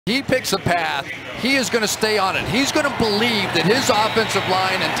he picks a path, he is going to stay on it. He's going to believe that his offensive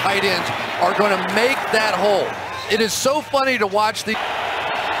line and tight ends are going to make that hole. It is so funny to watch the...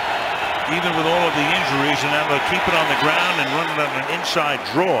 Even with all of the injuries, and now they'll keep it on the ground and run it on an inside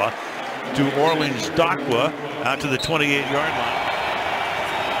draw to Orleans Darkwa out to the 28-yard line.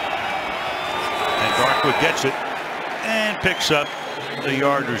 And Darkwa gets it and picks up a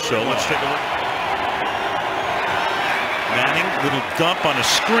yard or so. Let's take a look. Manning, little dump on a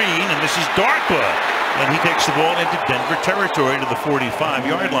screen, and this is Darkwa. And he takes the ball into Denver territory to the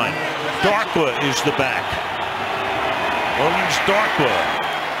 45-yard line. Darkwa is the back. Orleans Darkwa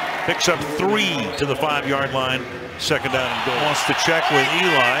picks up 3 to the 5-yard line. Second down and goal. Wants to check with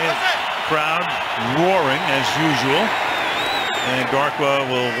Eli. Crowd roaring as usual. And Darkwa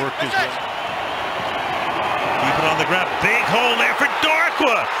will work his way. Keep it on the ground. Big hole there for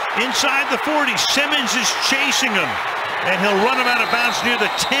Darkwa. Inside the 40. Simmons is chasing him. And he'll run him out of bounds near the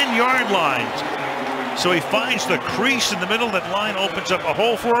 10-yard line. So he finds the crease in the middle. That line opens up a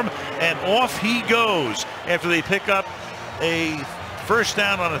hole for him. And off he goes after they pick up a first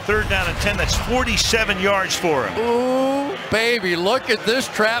down on a 3rd down and 10. That's 47 yards for him. Ooh, baby, look at this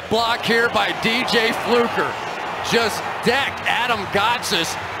trap block here by DJ Fluker. Just decked Adam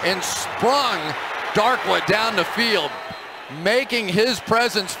Gotsis and sprung Darkwa down the field, making his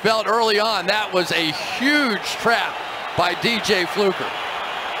presence felt early on. That was a huge trap by DJ Fluker.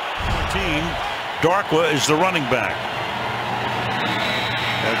 Darkwa is the running back.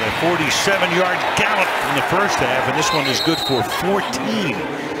 And a 47-yard gallop in the first half, and this one is good for 14.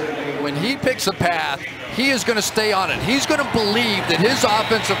 When he picks a path, he is going to stay on it. He's going to believe that his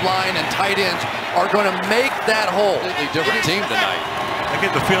offensive line and tight ends are going to make that hole. Completely different team tonight. I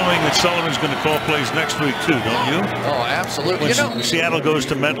get the feeling that Sullivan's going to call plays next week too, don't you? Oh, absolutely. When Seattle goes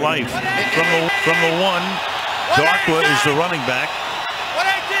to MetLife. From the 1, Darkwa is the running back.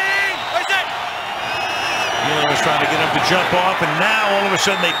 Was trying to get him to jump off, and now all of a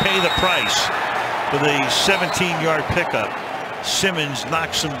sudden they pay the price for the 17-yard pickup. Simmons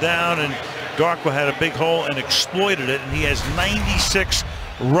knocks him down, and Darkwa had a big hole and exploited it, and he has 96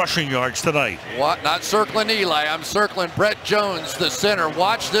 rushing yards tonight. What? Not circling Eli. I'm circling Brett Jones, the center.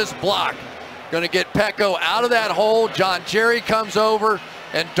 Watch this block. Going to get Pecco out of that hole. John Jerry comes over,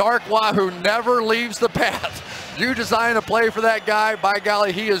 and Darkwa, who never leaves the path. You design a play for that guy, by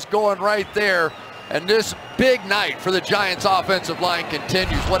golly, he is going right there. And this big night for the Giants offensive line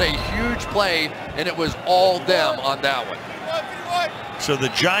continues. What a huge play, and it was all them on that one. So the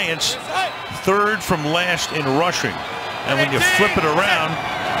Giants 3rd from last in rushing. And when you flip it around,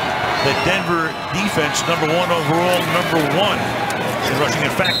 the Denver defense #1 overall, #1 in rushing.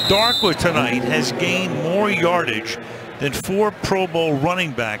 In fact, Darkwa tonight has gained more yardage than 4 Pro Bowl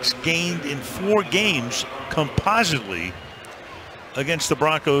running backs gained in 4 games compositely against the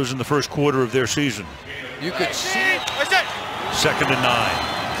Broncos in the first quarter of their season. You could see it. 2nd and 9.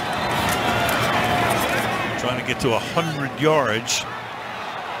 Trying to get to 100 yards.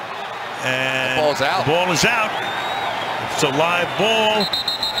 And the ball's out. The ball is out. It's a live ball.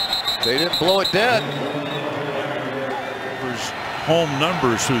 They didn't blow it dead. There's home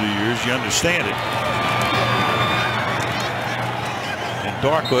numbers through the years, you understand it.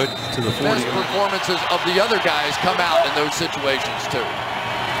 Darkwa to the 40. Best performances of the other guys come out in those situations too.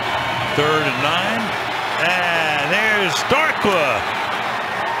 3rd and 9, and there's Darkwa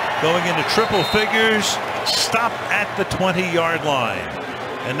going into triple figures. Stop at the 20-yard line,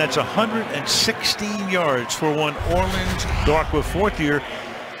 and that's 116 yards for one Orleans Darkwa, 4th year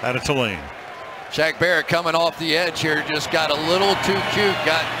out of Tulane. Shaq Barrett coming off the edge here, just got a little too cute,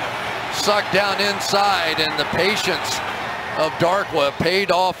 got sucked down inside, and the patience of Darkwa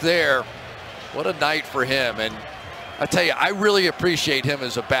paid off there. What a night for him. And I tell you, I really appreciate him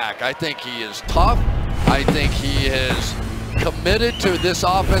as a back. I think he is tough. I think he is committed to this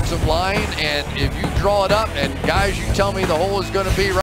offensive line, and if you draw it up and guys, you tell me the hole is going to be right